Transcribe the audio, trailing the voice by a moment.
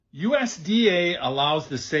USDA allows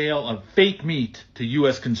the sale of fake meat to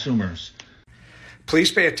U.S. consumers.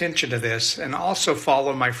 Please pay attention to this and also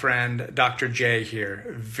follow my friend Dr. J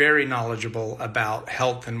here, very knowledgeable about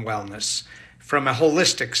health and wellness from a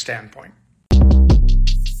holistic standpoint.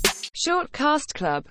 Shortcast Club.